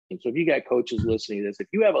So if you got coaches listening to this, if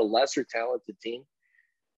you have a lesser talented team,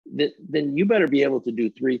 then you better be able to do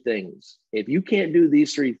three things. If you can't do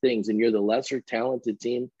these three things and you're the lesser talented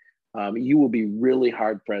team, you will be really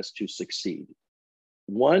hard pressed to succeed.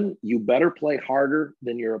 One, you better play harder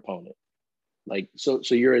than your opponent. So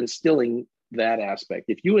you're instilling that aspect.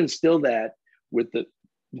 If you instill that with the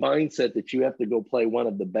mindset that you have to go play one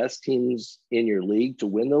of the best teams in your league to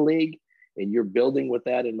win the league, and you're building with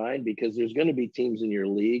that in mind, because there's going to be teams in your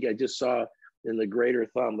league. I just saw in the Greater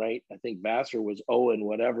Thumb, right? I think Vassar was 0 and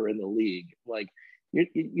whatever in the league. Like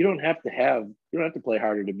you don't have to play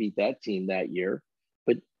harder to beat that team that year,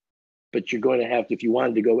 but you're going to have to, if you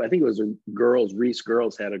wanted to go, I think it was Reese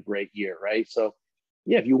girls had a great year, right? So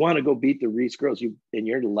yeah, if you want to go beat the Reese girls, and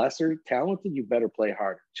you're lesser talented, you better play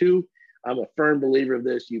harder. Two, I'm a firm believer of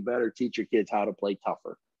this. You better teach your kids how to play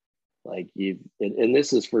tougher. And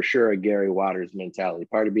this is for sure a Gary Waters mentality.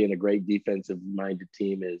 Part of being a great defensive minded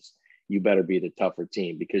team is you better be the tougher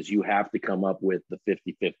team, because you have to come up with the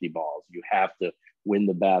 50-50 balls. You have to win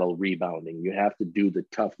the battle rebounding. You have to do the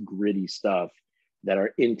tough, gritty stuff that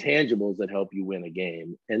are intangibles that help you win a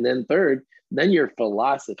game. And then third, then your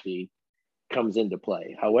philosophy comes into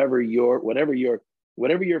play. Whatever your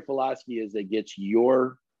philosophy is that gets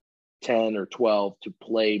your 10 or 12 to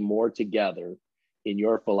play more together in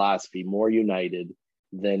your philosophy, more united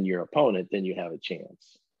than your opponent, then you have a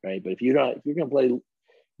chance, right? But if you're going to play,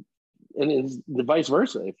 and it's the vice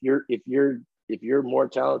versa. If you're more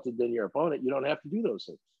talented than your opponent, you don't have to do those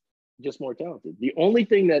things. Just more talented. The only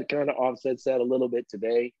thing that kind of offsets that a little bit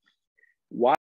today, why